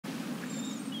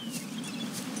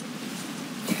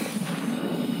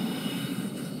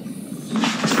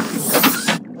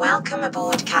Welcome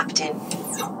aboard, Captain.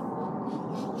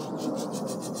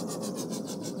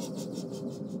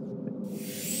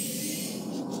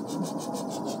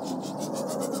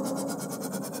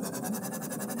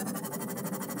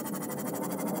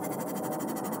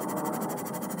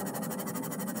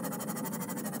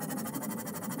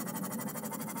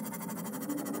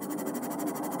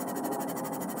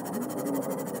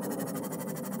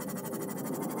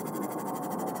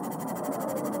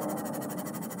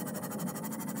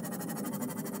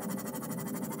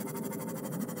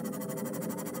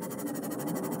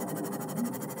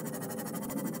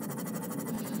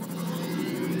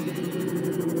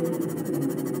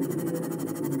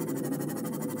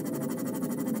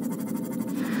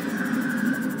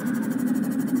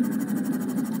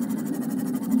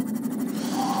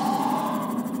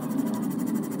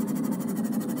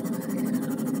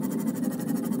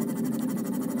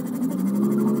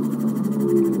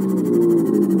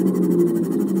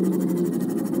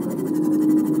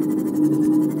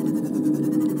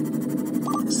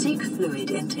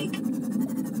 Fluid intake.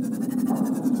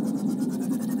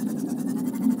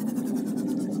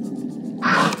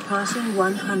 Passing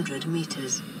 100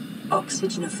 meters.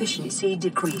 Oxygen efficiency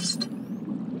decreased.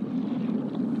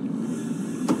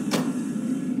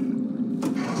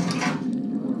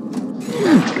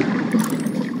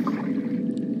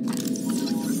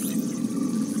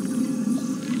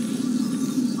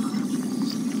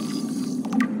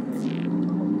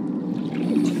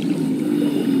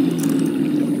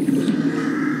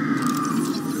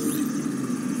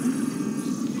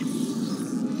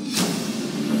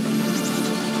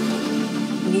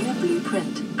 Near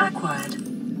blueprint acquired.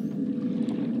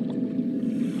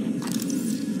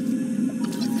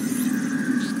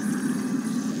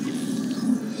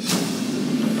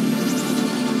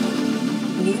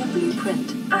 Near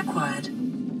blueprint acquired.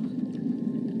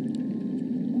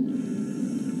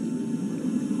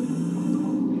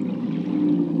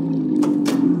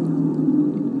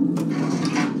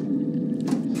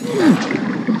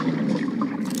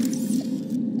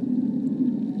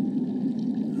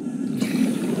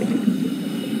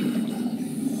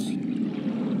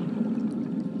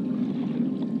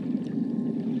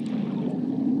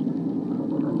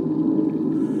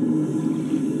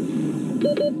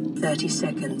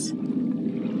 Seconds.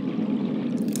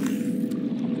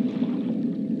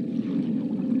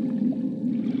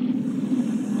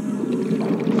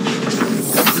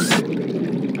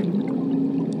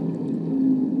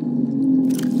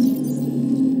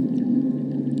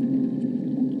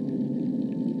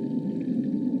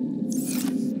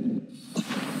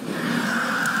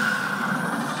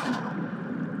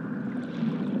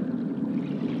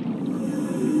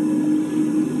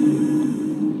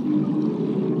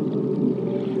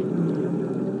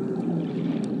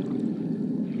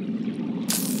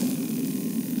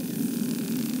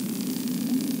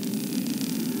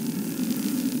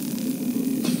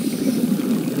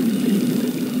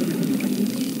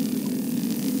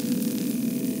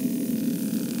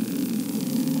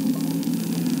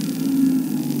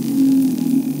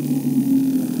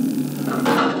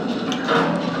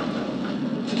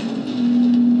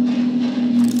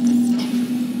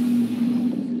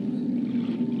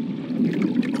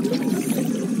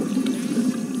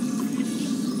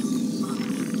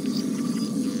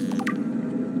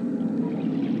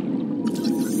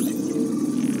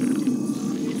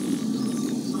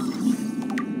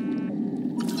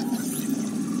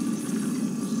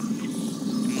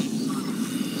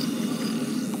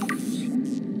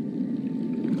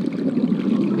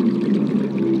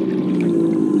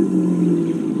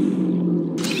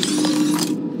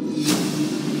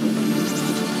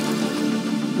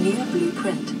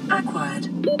 Acquired.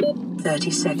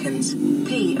 30 seconds.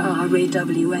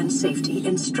 PRAWN Safety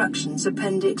Instructions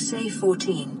Appendix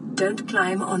A14. Don't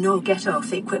climb on or get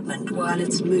off equipment while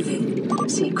it's moving.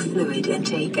 Seek fluid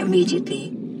intake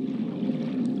immediately.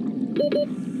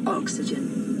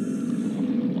 Oxygen.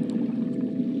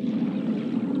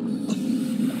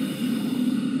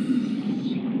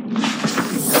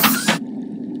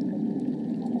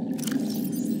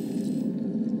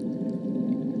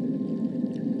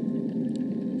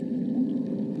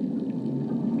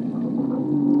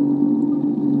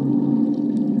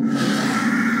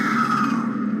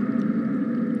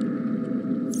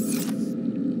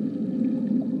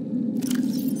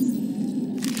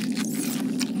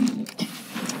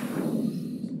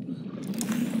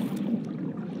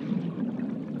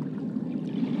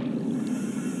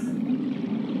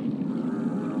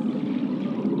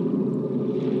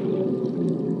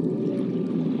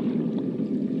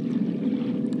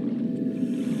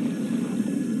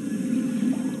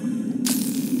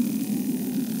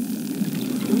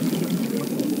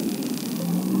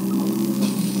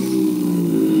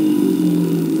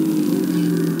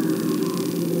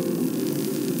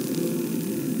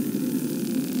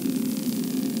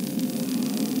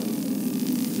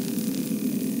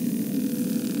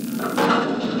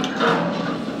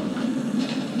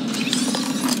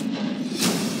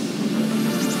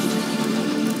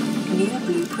 New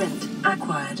blueprint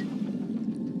acquired.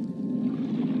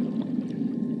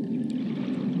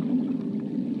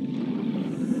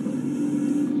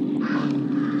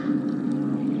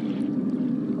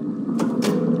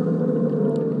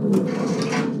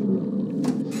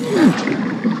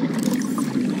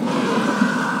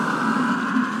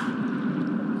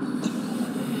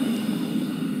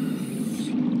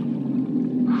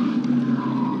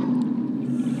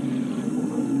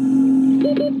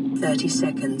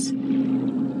 Seconds.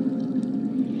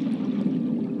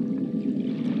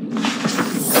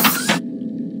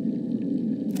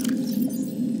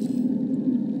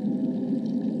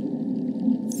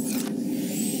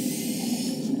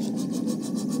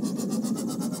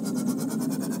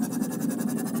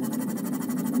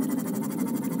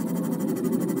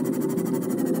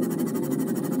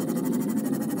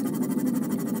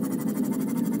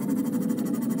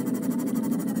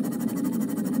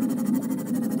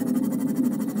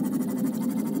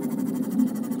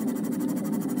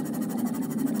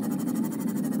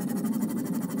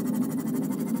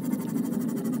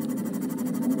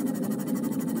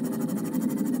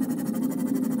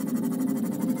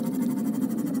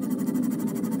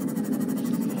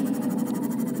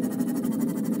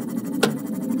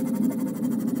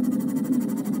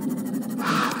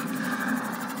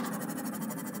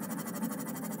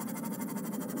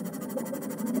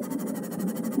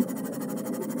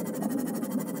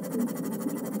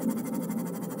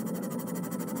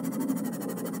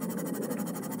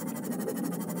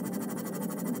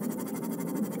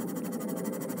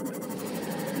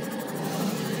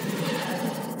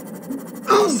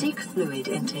 Seek fluid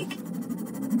intake.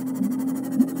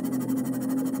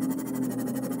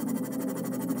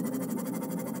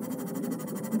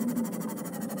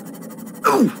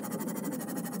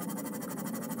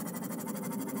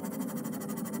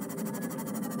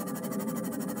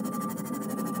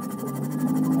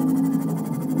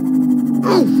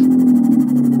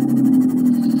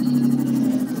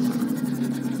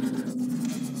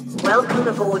 Welcome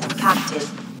aboard, Captain.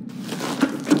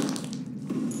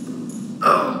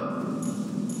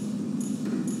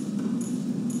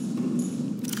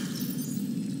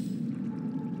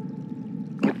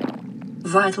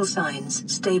 Vital signs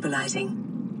stabilizing.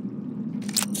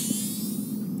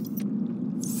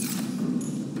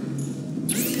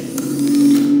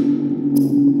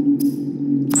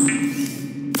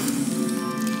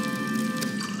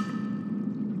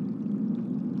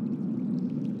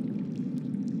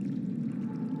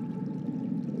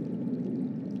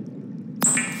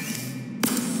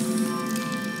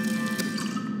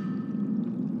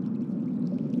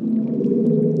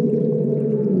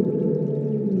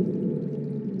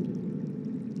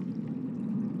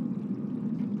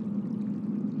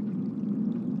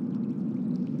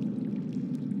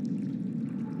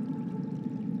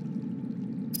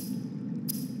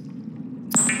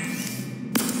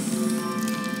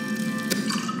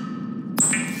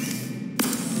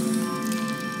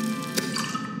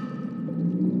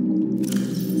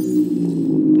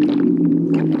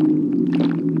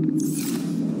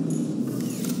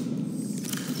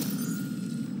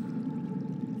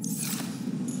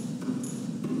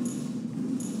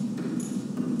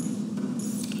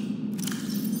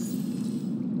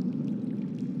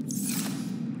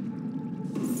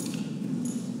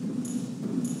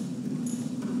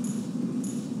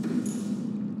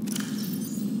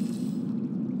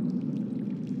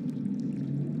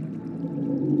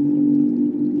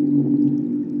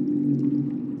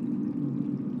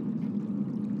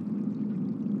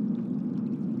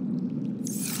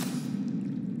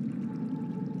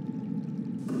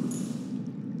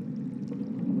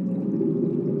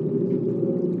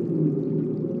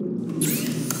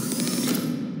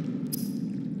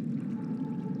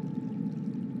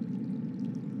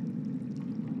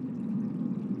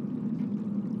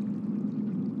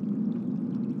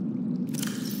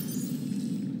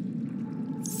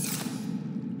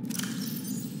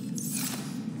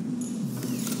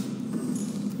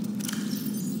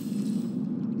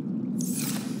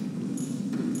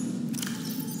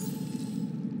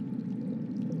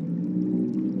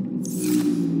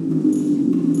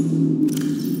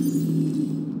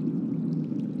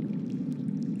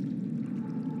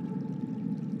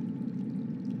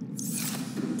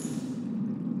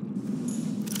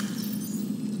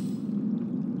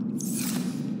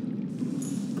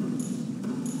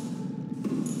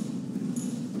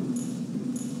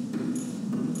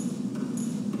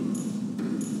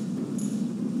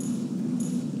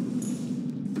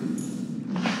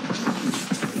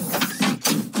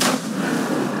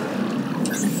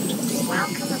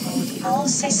 All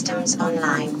systems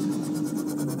online.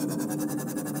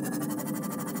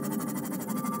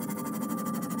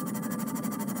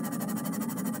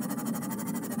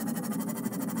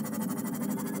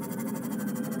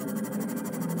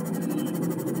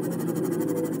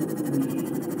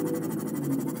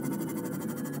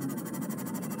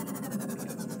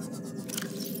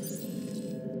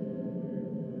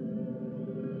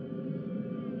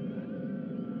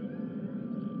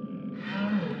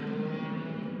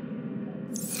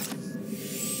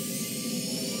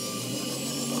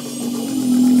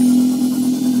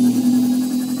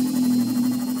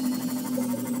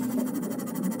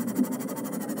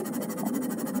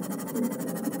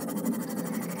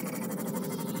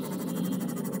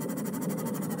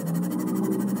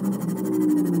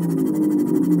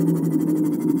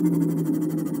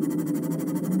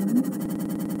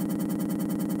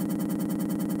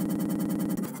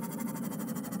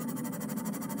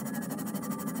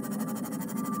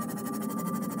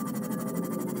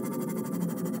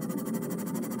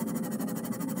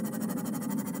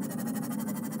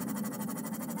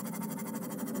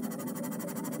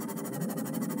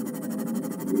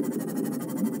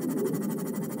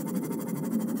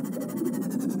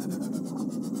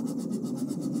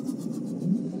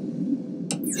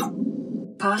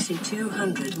 Passing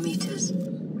 200 meters.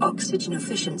 Oxygen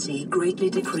efficiency greatly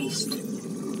decreased.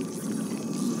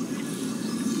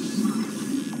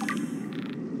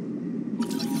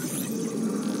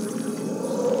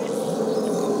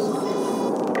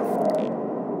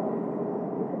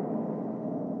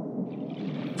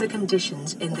 The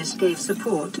conditions in this cave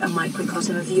support a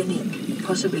microcosm of unique,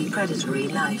 possibly predatory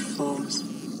life forms.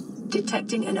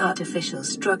 Detecting an artificial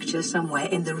structure somewhere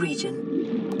in the region.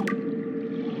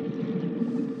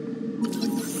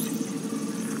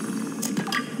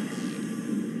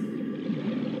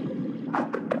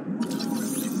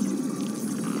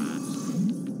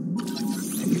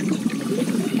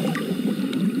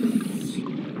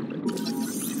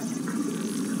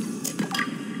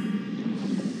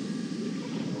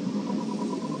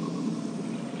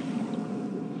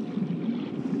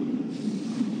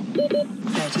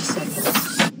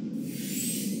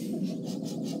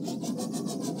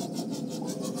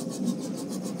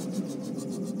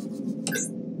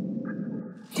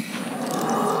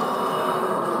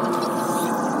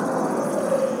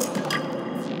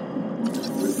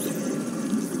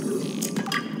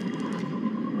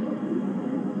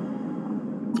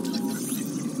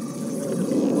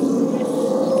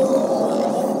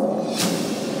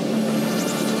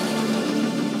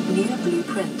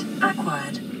 Blueprint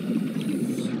acquired.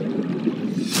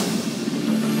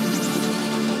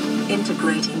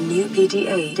 Integrating new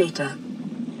PDA data.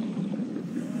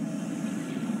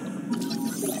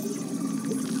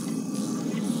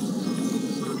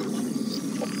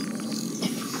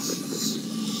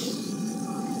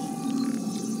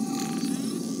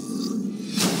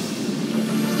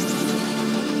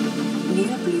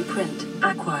 New blueprint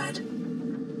acquired.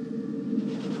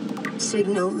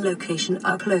 Signal location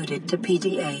uploaded to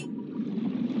PDA.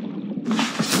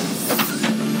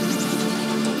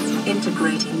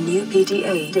 Integrating new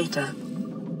PDA data.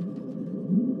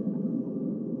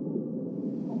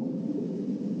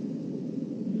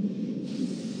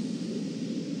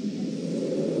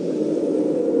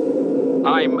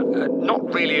 I'm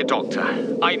not really a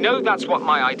doctor. I know that's what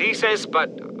my ID says,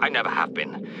 but I never have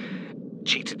been.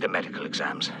 Cheated the medical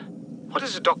exams. What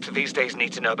does a doctor these days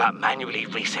need to know about manually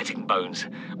resetting bones?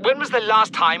 When was the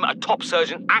last time a top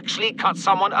surgeon actually cut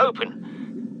someone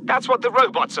open? That's what the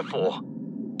robots are for.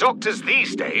 Doctors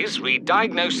these days read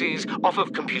diagnoses off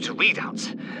of computer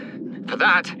readouts. For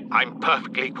that, I'm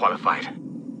perfectly qualified.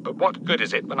 But what good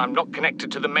is it when I'm not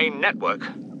connected to the main network?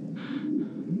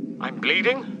 I'm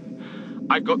bleeding.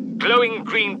 I've got glowing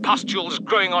green pustules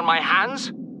growing on my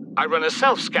hands. I run a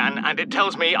self-scan and it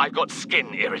tells me I've got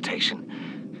skin irritation.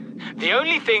 The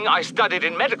only thing I studied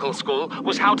in medical school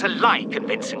was how to lie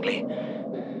convincingly.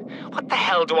 What the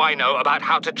hell do I know about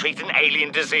how to treat an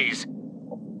alien disease?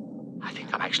 I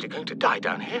think I'm actually going to die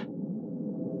down here.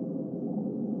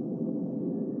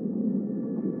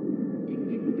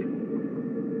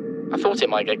 I thought it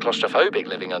might get claustrophobic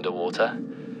living underwater.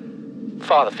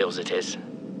 Father feels it is.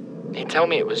 He'd tell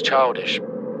me it was childish,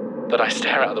 but I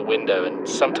stare out the window and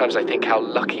sometimes I think how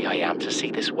lucky I am to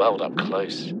see this world up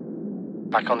close.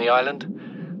 Back on the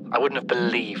island, I wouldn't have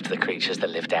believed the creatures that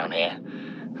live down here.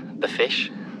 The fish,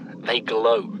 they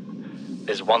glow.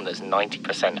 There's one that's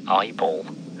 90% eyeball.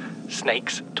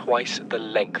 Snakes twice the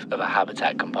length of a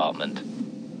habitat compartment.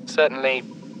 Certainly,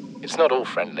 it's not all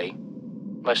friendly.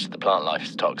 Most of the plant life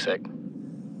is toxic.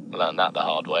 Learned that the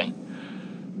hard way.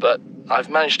 But I've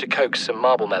managed to coax some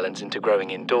marble melons into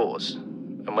growing indoors.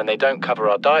 And when they don't cover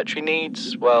our dietary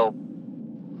needs, well,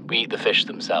 we eat the fish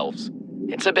themselves.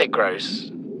 It's a bit gross,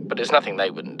 but it's nothing they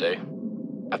wouldn't do.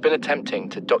 I've been attempting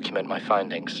to document my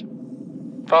findings.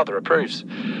 Father approves.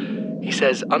 He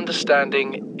says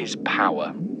understanding is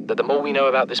power, that the more we know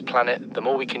about this planet, the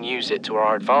more we can use it to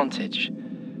our advantage.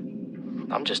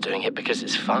 I'm just doing it because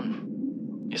it's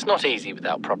fun. It's not easy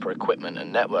without proper equipment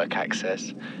and network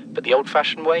access, but the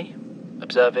old-fashioned way,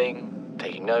 observing,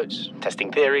 taking notes,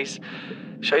 testing theories,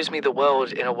 shows me the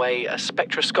world in a way a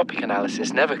spectroscopic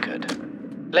analysis never could.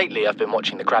 Lately, I've been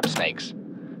watching the crab snakes.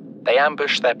 They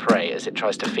ambush their prey as it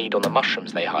tries to feed on the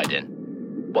mushrooms they hide in.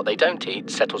 What they don't eat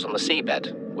settles on the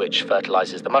seabed, which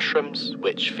fertilizes the mushrooms,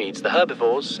 which feeds the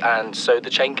herbivores, and so the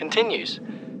chain continues.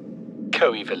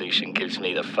 Co-evolution gives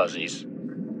me the fuzzies.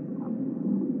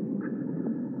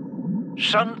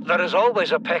 Son, there is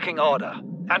always a pecking order.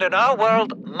 And in our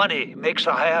world, money makes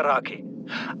the hierarchy.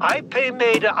 I pay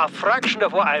Maida a fraction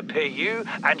of what I pay you,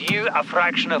 and you a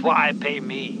fraction of what I pay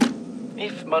me.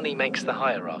 If money makes the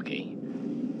hierarchy,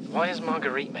 why is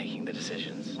Marguerite making the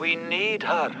decisions? We need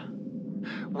her.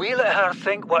 We let her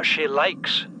think what she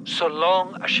likes, so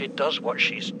long as she does what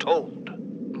she's told.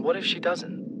 What if she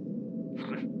doesn't?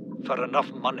 For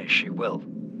enough money, she will.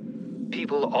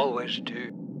 people always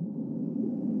do.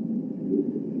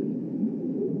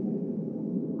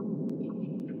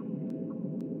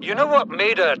 You know what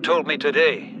Maida told me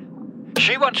today?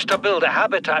 She wants to build a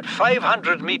habitat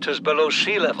 500 meters below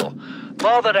sea level,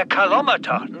 more than 1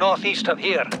 kilometer northeast of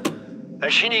here.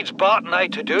 And she needs Bart and I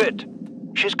to do it.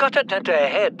 She's got it into her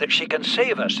head that she can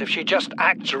save us if she just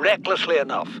acts recklessly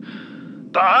enough.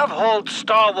 But I've hauled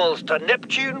Star Wars to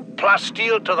Neptune,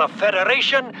 Plasteel to the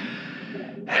Federation.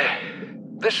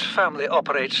 This family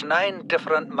operates 9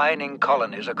 different mining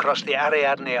colonies across the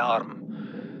Ariadne Arm.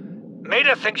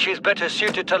 Maida thinks she's better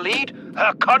suited to lead.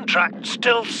 Her contract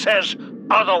still says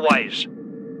otherwise.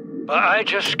 But I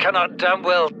just cannot damn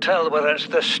well tell whether it's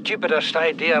the stupidest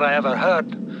idea I ever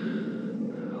heard,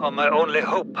 or my only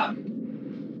hope.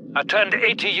 I turned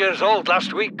 80 years old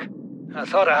last week. I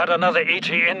thought I had another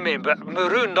 80 in me, but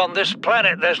marooned on this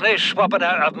planet, there's no swapping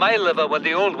out of my liver when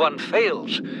the old one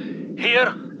fails.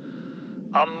 Here,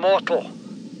 I'm mortal.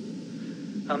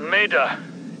 And Maida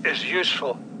is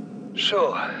useful.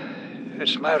 So,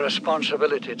 it's my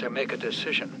responsibility to make a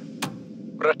decision.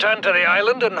 Return to the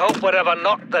island and hope whatever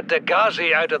knocked the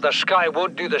Degazi out of the sky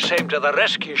won't do the same to the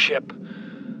rescue ship.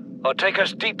 Or take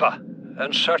us deeper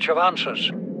in search of answers.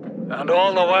 And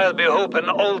all the while be hoping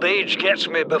old age gets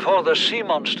me before the sea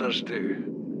monsters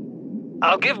do.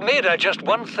 I'll give Maida just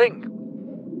one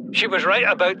thing. She was right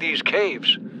about these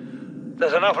caves.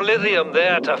 There's enough lithium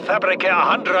there to fabricate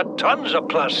 100 tons of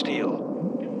plasteel.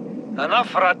 Enough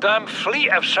for a damn fleet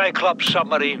of Cyclops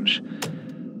submarines.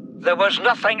 There was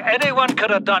nothing anyone could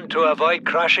have done to avoid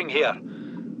crashing here.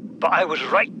 But I was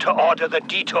right to order the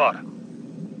detour.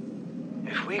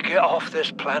 If we get off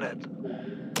this planet,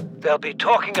 they'll be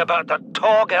talking about the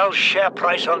Torgal share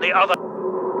price on the other.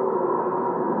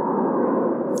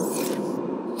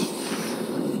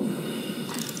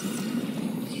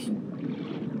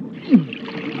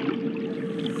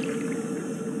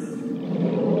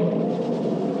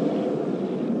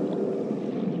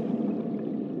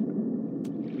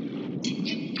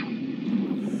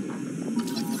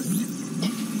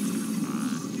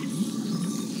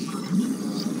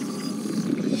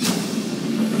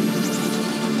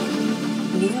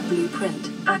 New blueprint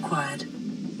acquired.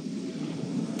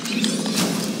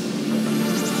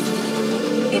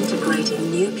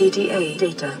 Integrating new PDA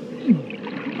data.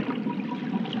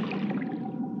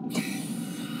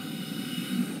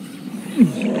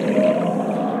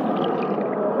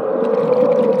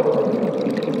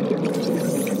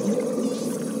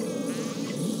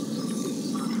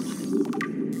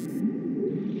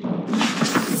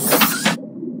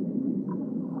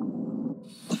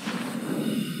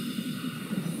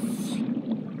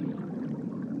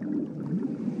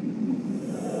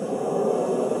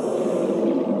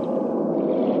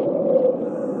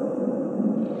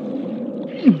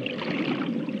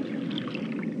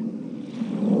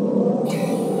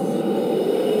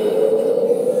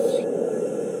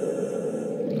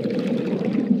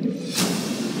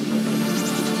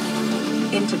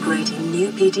 Integrating new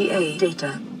PDA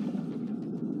data.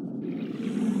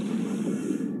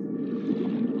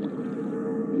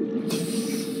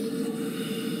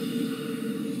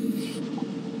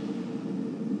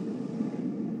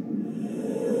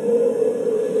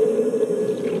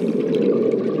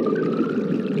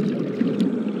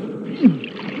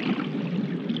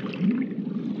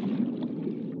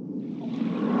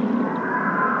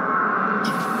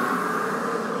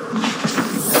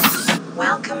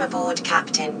 Welcome aboard,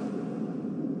 Captain.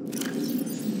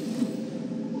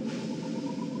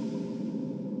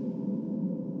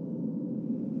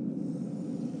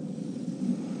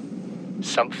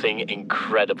 Something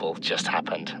incredible just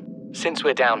happened. Since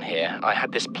we're down here, I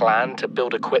had this plan to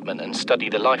build equipment and study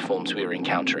the life forms we were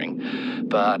encountering,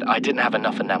 but I didn't have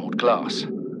enough enameled glass.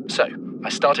 So, I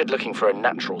started looking for a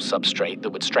natural substrate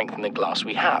that would strengthen the glass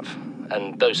we have,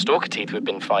 and those stalker teeth we've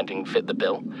been finding fit the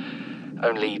bill.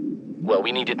 Only, well,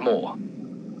 we needed more.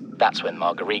 That's when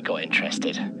Marguerite got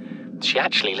interested. She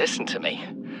actually listened to me,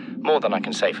 more than I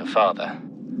can say for Father,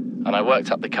 and I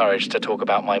worked up the courage to talk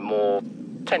about my more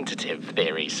tentative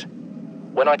theories.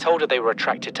 When I told her they were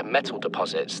attracted to metal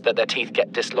deposits, that their teeth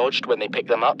get dislodged when they pick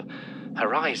them up,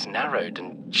 her eyes narrowed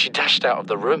and she dashed out of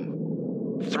the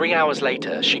room. 3 hours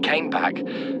later, she came back,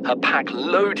 her pack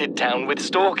loaded down with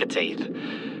stalker teeth.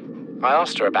 I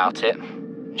asked her about it.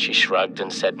 She shrugged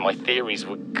and said my theories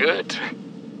were good.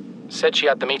 Said she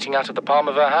had the meeting out of the palm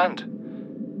of her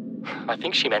hand. I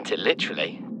think she meant it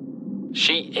literally.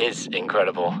 She is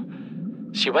incredible.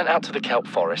 She went out to the kelp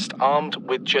forest armed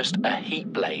with just a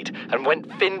heat blade and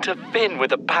went fin to fin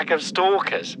with a pack of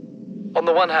stalkers. On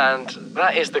the one hand,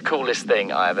 that is the coolest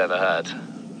thing I have ever heard.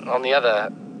 On the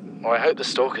other, Well, I hope the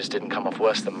stalkers didn't come off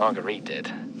worse than Marguerite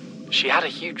did. She had a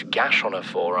huge gash on her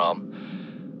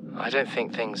forearm. I don't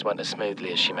think things went as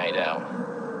smoothly as she made out.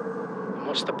 And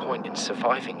what's the point in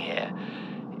surviving here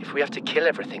if we have to kill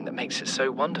everything that makes it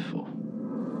so wonderful?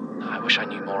 I wish I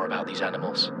knew more about these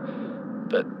animals,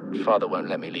 but Father won't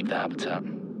let me leave the habitat.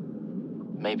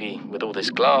 Maybe with all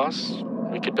this glass,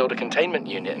 we could build a containment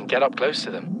unit and get up close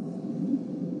to them.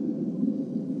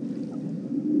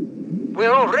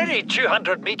 We're already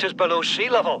 200 meters below sea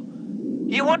level.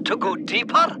 You want to go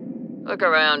deeper? Look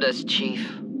around us, Chief.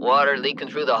 Water leaking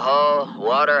through the hull,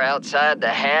 water outside the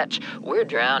hatch. We're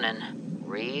drowning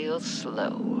real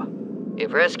slow.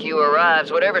 If rescue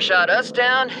arrives, whatever shot us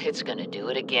down, it's gonna do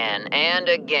it again and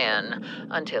again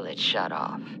until it's shut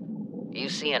off. You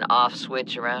see an off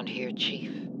switch around here,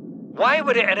 Chief? Why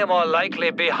would it any more likely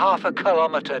be half a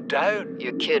kilometer down?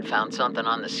 Your kid found something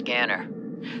on the scanner.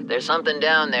 There's something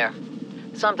down there.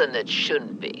 Something that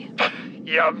shouldn't be.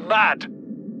 You're mad.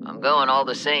 I'm going all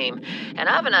the same, and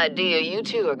I have an idea you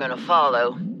two are gonna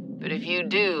follow. But if you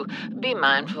do, be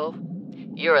mindful.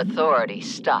 Your authority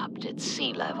stopped at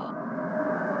sea level.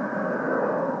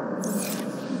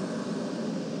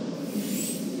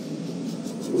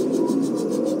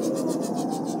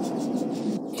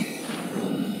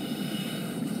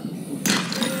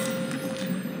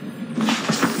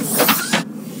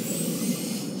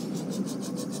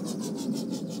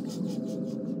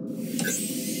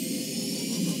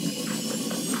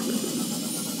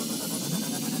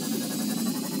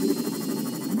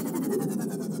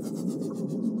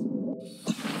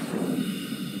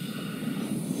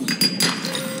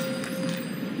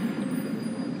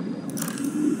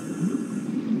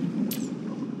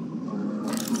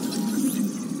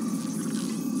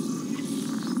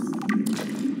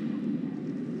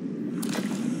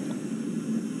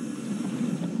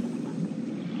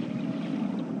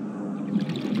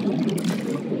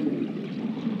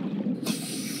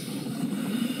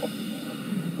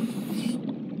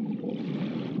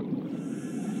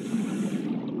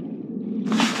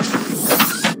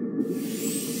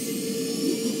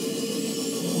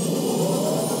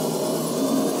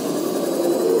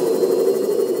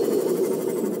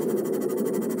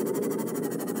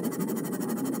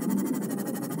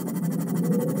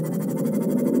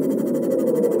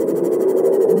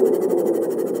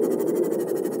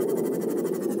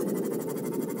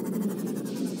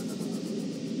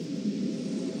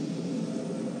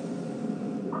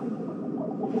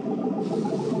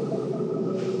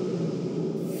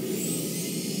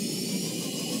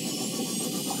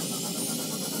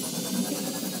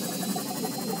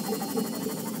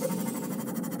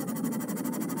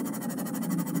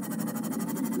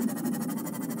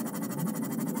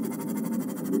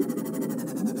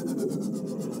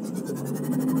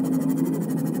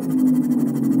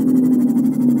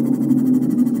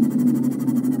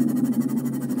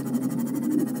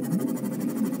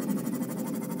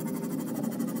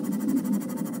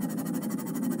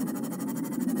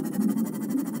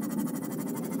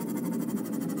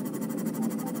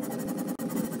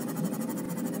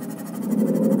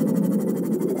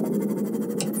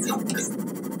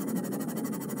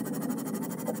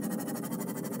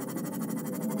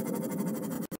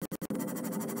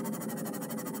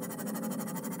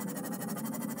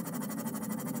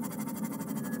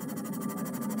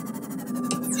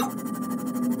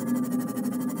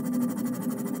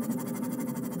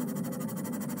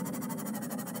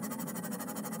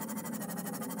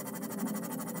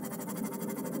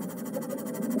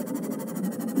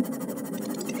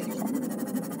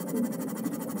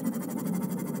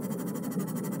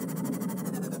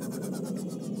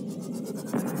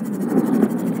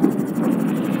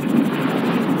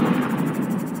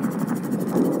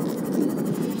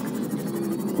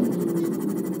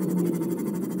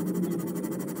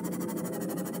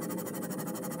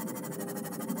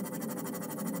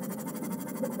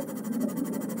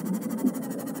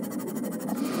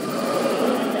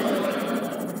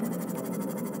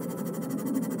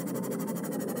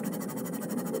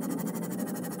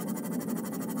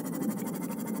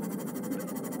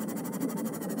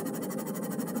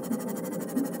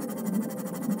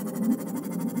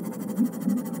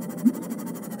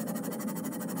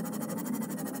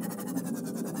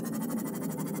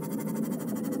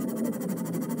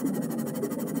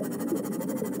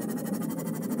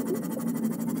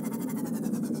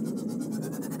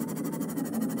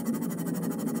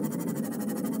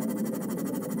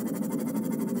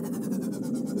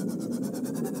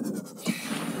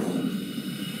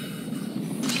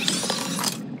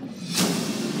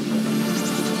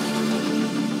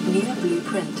 New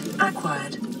blueprint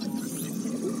acquired.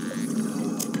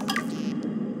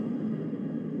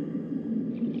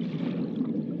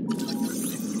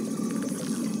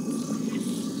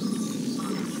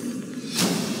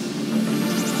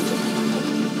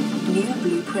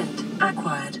 Blueprint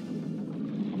acquired.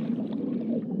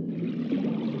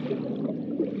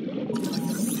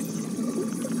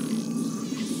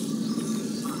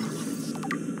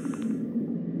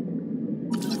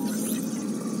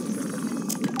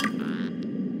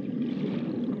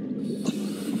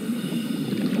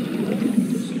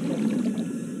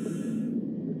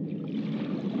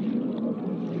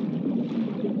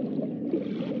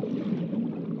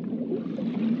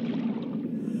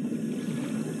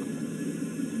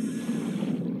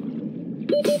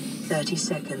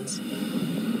 Seconds.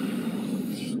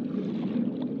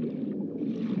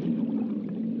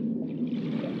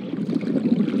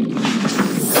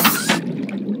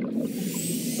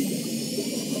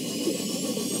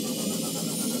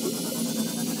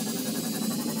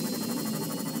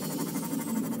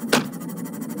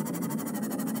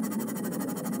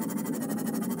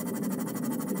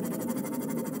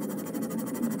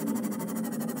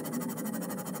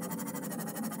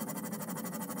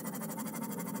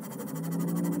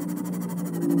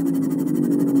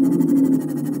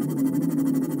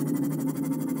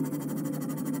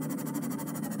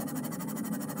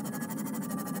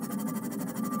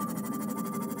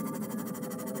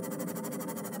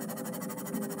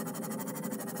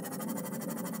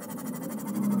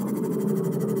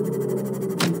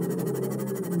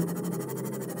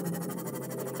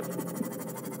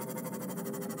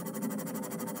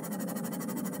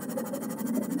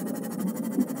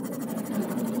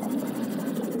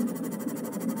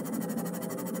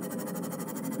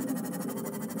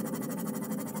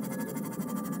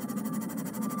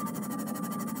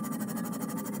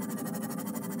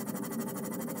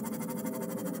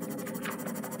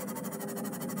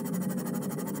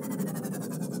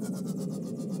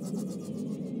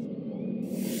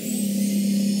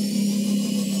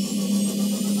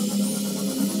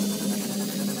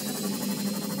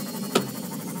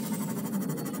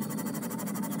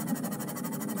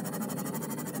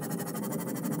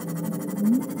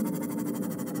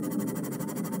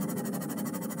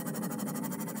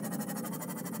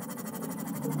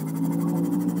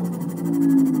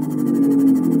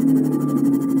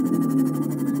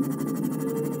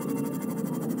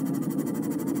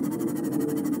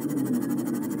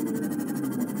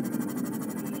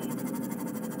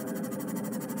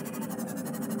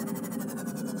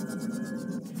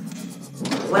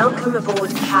 Welcome aboard,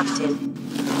 Captain.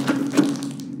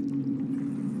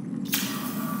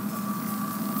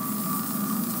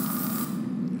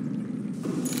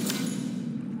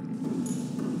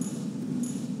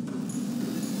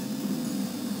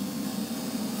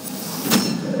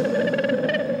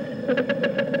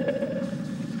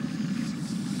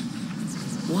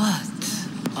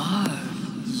 What are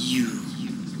you?